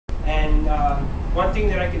one thing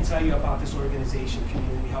that I can tell you about this organization,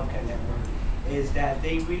 Community Healthcare Network, is that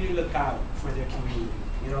they really look out for their community.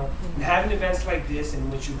 You know, and having events like this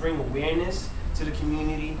in which you bring awareness to the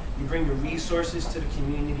community, you bring the resources to the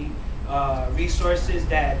community, resources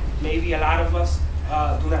that maybe a lot of us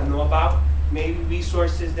do not know about, maybe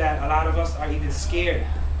resources that a lot of us are even scared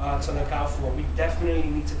to look out for. We definitely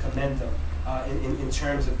need to commend them in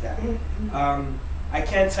terms of that. I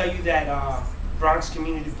can tell you that Bronx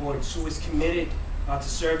Community Board, who is committed to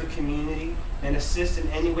serve the community and assist in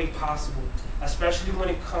any way possible, especially when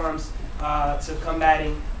it comes to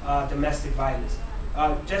combating domestic violence.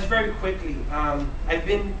 Just very quickly, I've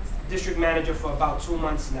been district manager for about 2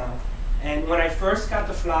 months now, and when I first got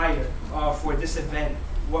the flyer for this event,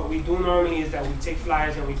 what we do normally is that we take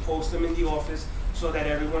flyers and we post them in the office so that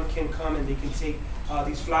everyone can come and they can take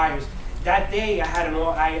these flyers. That day, I had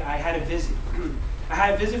a visit. I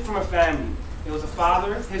had a visit from a family. It was a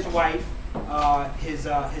father, his wife,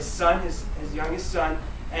 his son, his youngest son,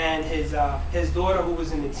 and his daughter who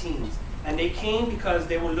was in the teens. And they came because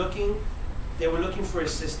they were looking for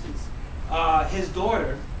assistance. His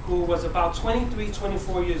daughter, who was about 23,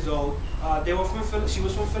 24 years old, she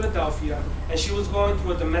was from Philadelphia, and she was going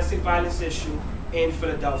through a domestic violence issue in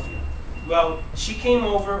Philadelphia. Well, she came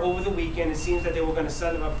over the weekend. It seems that they were going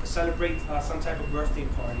to celebrate some type of birthday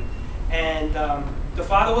party. And the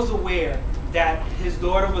father was aware that his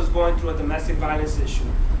daughter was going through a domestic violence issue.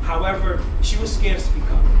 However, she was scared to speak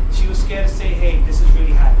up. She was scared to say, hey, this is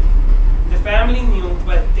really happening. The family knew,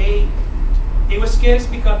 but they were scared to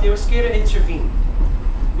speak up. They were scared to intervene.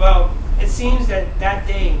 Well, it seems that that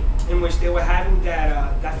day in which they were having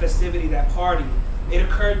that festivity, that party, it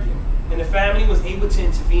occurred to them. And the family was able to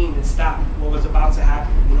intervene and stop what was about to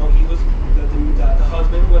happen. You know, the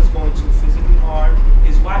husband was going to physically harm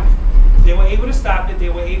his wife. They were able to stop it. They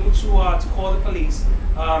were able to call the police.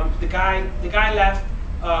 The guy left.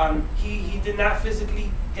 He did not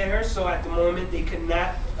physically hit her, so at the moment they could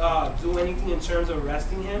not do anything in terms of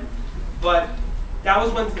arresting him. But that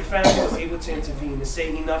was when the family was able to intervene and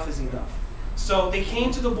say enough is enough. So they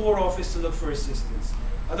came to the board office to look for assistance.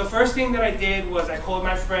 The first thing that I did was I called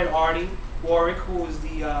my friend Artie Warwick, who is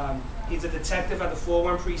he's a detective at the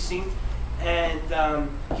 4-1 precinct, and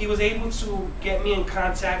he was able to get me in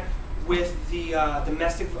contact with the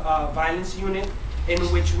domestic violence unit, in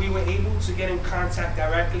which we were able to get in contact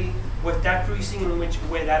directly with that precinct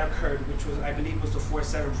where that occurred, which was, I believe, was the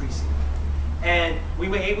 4-7 precinct. And we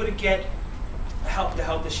were able to get the help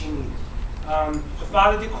that she needed. The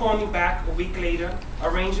father did call me back a week later.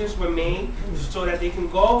 Arrangements were made so that they can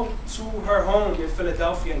go to her home in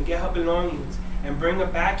Philadelphia and get her belongings and bring her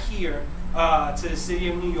back here to the city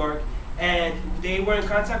of New York. And they were in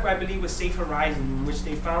contact, I believe, with Safe Horizon, in which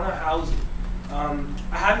they found her housing.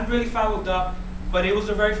 I haven't really followed up, but it was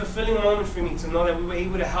a very fulfilling moment for me to know that we were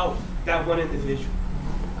able to help that one individual.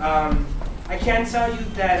 I can tell you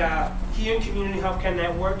that here in Community Healthcare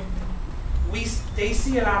Network, they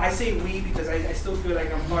see a lot. I say we because I still feel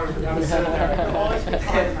like I'm part of it. I'm a senator.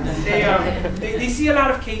 They see a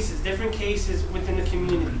lot of cases, different cases within the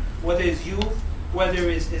community, whether it's youth, whether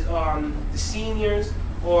it's the seniors,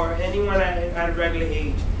 or anyone at a regular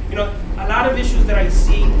age. You know, a lot of issues that I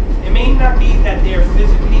see, it may not be that they're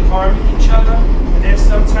physically harming each other, but there's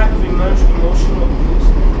some type of emotional abuse,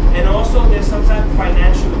 and also there's some type of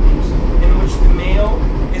financial abuse, in which the male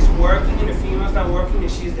is working and the female's not working,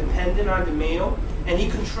 and she's dependent on the male, and he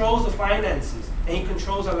controls the finances, and he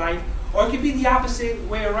controls her life. Or it could be the opposite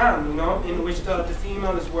way around, you know, in which the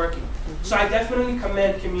female is working. So I definitely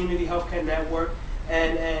commend Community Healthcare Network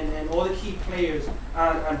and all the key players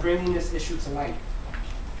on bringing this issue to light.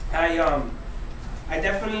 I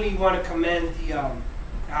definitely want to commend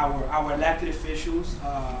our elected officials,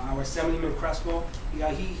 our Assemblyman Crespo.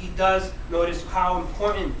 He does notice how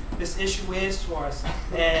important this issue is for us,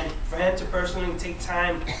 and for him to personally take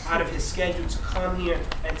time out of his schedule to come here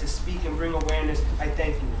and to speak and bring awareness, I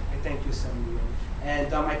thank you. I thank you, Assemblyman.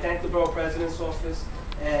 And I thank the Borough President's Office.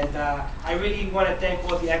 And I really want to thank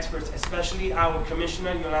all the experts, especially our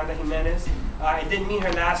Commissioner, Yolanda Jimenez. I did meet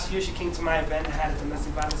her last year. She came to my event. I had a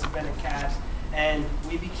domestic violence event at CABS, and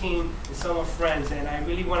we became somewhat friends. And I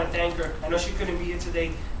really want to thank her. I know she couldn't be here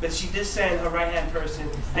today, but she did send her right-hand person,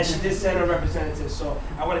 and she did send a representative. So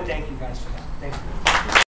I want to thank you guys for that. Thank you.